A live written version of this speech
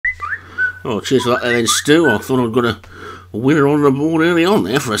Oh, cheers for that then, Stu. I thought I'd got a winner on the board early on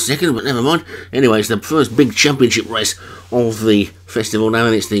there for a second, but never mind. Anyway, it's the first big championship race of the festival now,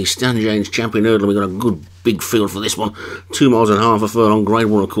 and it's the Stan James Champion Hurdle. We've got a good big field for this one. 2 miles and a half a furlong. Grade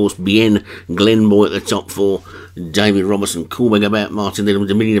 1, of course, Bien Glenboy at the top for David Robertson. Coolbeg about Martin Lidham.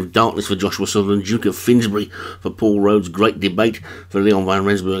 Dominion of Darkness for Joshua Sutherland. Duke of Finsbury for Paul Rhodes. Great Debate for Leon Van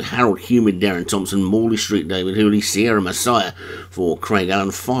Rensburg. Harold Humid, Darren Thompson. Morley Street, David Hooley. Sierra Messiah for Craig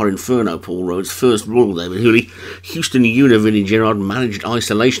Allen. Fire Inferno, Paul Rhodes. First Royal, David Hooley. Houston Univille, Gerard. Managed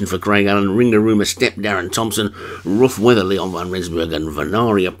Isolation for Craig Allen. Ringarooma Step, Darren Thompson. Rough Weather, Leon Van Rensburg. And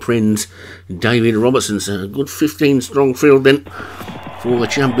Venaria Prinz, David Robertson. So a good 15 strong field then for the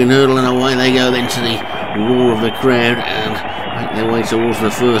Champion Hurdle, and away they go then to the roar of the crowd and make their way towards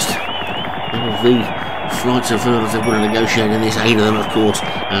the first of the flights of hurdles they've got to negotiate in this, 8 of them of course,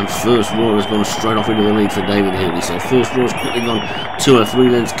 and First Roar has gone straight off into the lead for David Hooley. So First Roar's quickly gone 2 or 3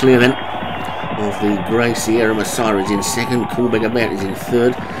 lengths clear then of the grey. Sierra Messiah is in second, Coolbeg About is in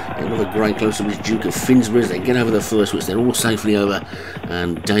third. Another grey close-up is Duke of Finsbury as they get over the first, which they're all safely over,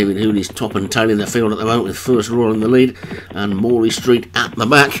 and David Hooley's top and tail in the field at the moment with First Royal in the lead and Morley Street at the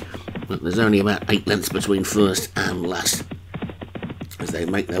back, but there's only about 8 lengths between first and last as they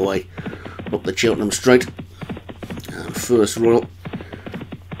make their way up the Cheltenham Straight. And First Royal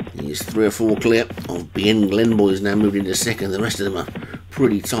is 3 or 4 clear of Bien Glenboy is now moved into second. The rest of them are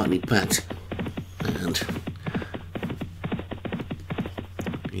pretty tightly packed, and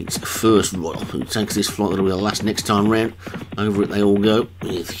it's First Royal who takes this flight. That'll be the last next time round. Over it they all go,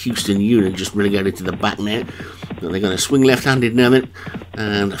 with Houston Union just relegated to the back now. But they're going to swing left-handed now then,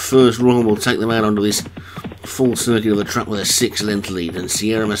 and First Royal will take them out onto this full circuit of the track with a 6-length lead. And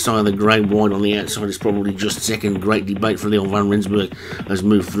Sierra Messiah, the grey wide on the outside, is probably just second. Great Debate for Leon Van Rensburg has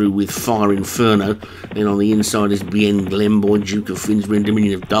moved through with Fire Inferno. Then on the inside is Bien Glenboy, Duke of Finsbury, and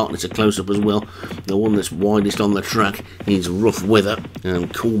Dominion of Darkness, a close-up as well. The one that's widest on the track is Rough Weather,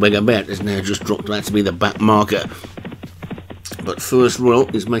 and Coolbeg About has now just dropped out to be the back marker. But First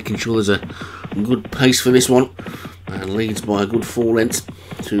Royal is making sure there's a good pace for this one and leads by a good 4 lengths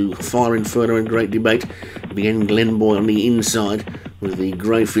to Fire Inferno and Great Debate. Bien Glenboy on the inside with the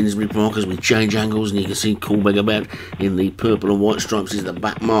grey Finsbury markers with change angles, and you can see Coolbeg About in the purple and white stripes is the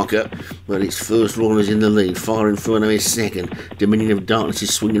back marker, but it's First Royal is in the lead. Fire Inferno is second. Dominion of Darkness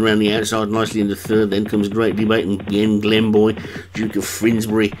is swinging around the outside nicely into third. Then comes Great Debate and Bien Glenboy. Duke of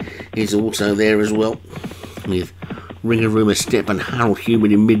Finsbury is also there as well, with Ringarooma Step and Harold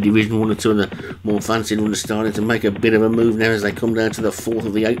Humid in mid-division. 1 or 2 of the more fancied ones are starting to make a bit of a move now as they come down to the 4th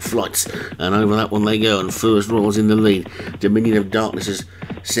of the 8 flights, and over that one they go, and First Royal's in the lead. Dominion of Darkness is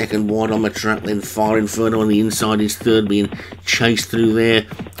second wide on the track, then Fire Inferno on the inside is third, being chased through there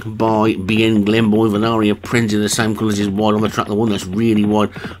by Bien Glenboy. Venaria Prinz in the same colours is wide on the track. The one that's really wide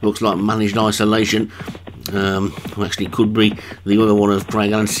looks like Managed Isolation. Actually could be the other one of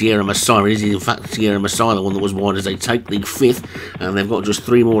Craig Allen. Sierra Messiah is in fact Sierra Messiah, the one that was wide, as they take the 5th, and they've got just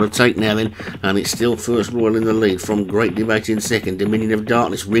 3 more to take now then, and it's still First Royal in the lead from Great Debate in second. Dominion of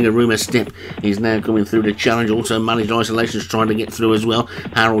Darkness, Ringarooma Step is now coming through to challenge. Also Managed Isolation's trying to get through as well.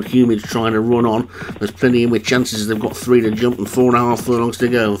 Harold Humid's trying to run on. There's plenty in with chances. They've got 3 to jump and 4.5 furlongs to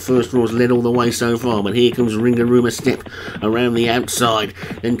go. First Royal's led all the way so far, but here comes Ringarooma Step around the outside.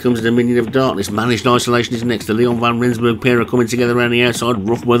 Then comes Dominion of Darkness. Managed Isolation is next. The Leon Van Rensburg pair are coming together around the outside.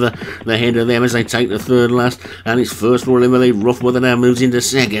 Rough Weather the head of them as they take the 3rd last, and it's First Royal in the lead. Rough Weather now moves into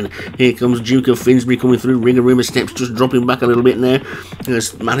second. Here comes Duke of Finsbury coming through. Ringarooma Steps just dropping back a little bit now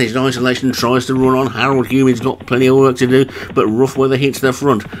as Managed Isolation tries to run on. Harold Humid's got plenty of work to do, but Rough Weather hits the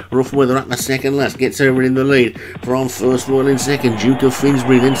front. Rough Weather at the 2nd last gets over in the lead from First Royal in second. Duke of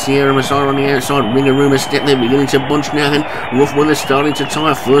Finsbury, then Sierra Messiah on the outside. Ringarooma Step, they're beginning to bunch now, and Rough Weather starting to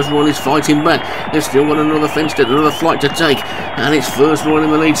tire. First Royal is fighting back. They've still got another another flight to take, and it's First Royal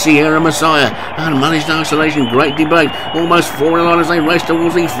in the lead. Sierra Messiah and Managed Isolation. Great Debate almost falling on as they race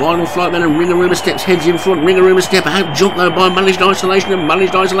towards the final flight then, and Ringarooma Steps heads in front. Ringarooma Step out jumped though by Managed Isolation, and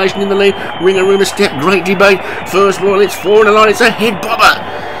Managed Isolation in the lead. Ringarooma Step, Great Debate, First Royal, it's 4 in the line. It's a head bobber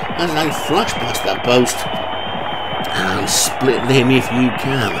as they flash past the post and split them if you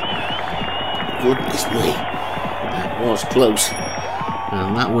can. Goodness me, that was close.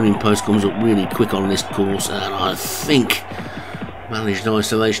 And that winning post comes up really quick on this course, and I think Managed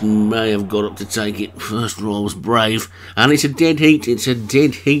Isolation may have got up to take it. First Royal was brave, and it's a dead heat. It's a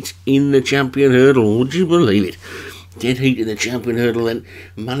dead heat in the Champion Hurdle. Would you believe it? Dead heat in the champion hurdle then.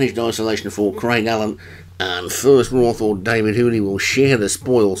 Managed isolation for Craig Allen. And first Raw thought David Hooley will share the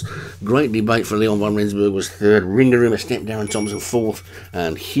spoils. Great debate for Leon van Rensburg was third. Ringarooma stepped Darren Thompson fourth.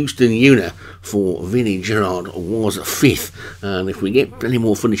 And Houston Una for Vinnie Gerard was fifth. And if we get plenty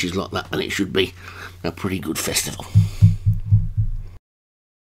more finishes like that, then it should be a pretty good festival.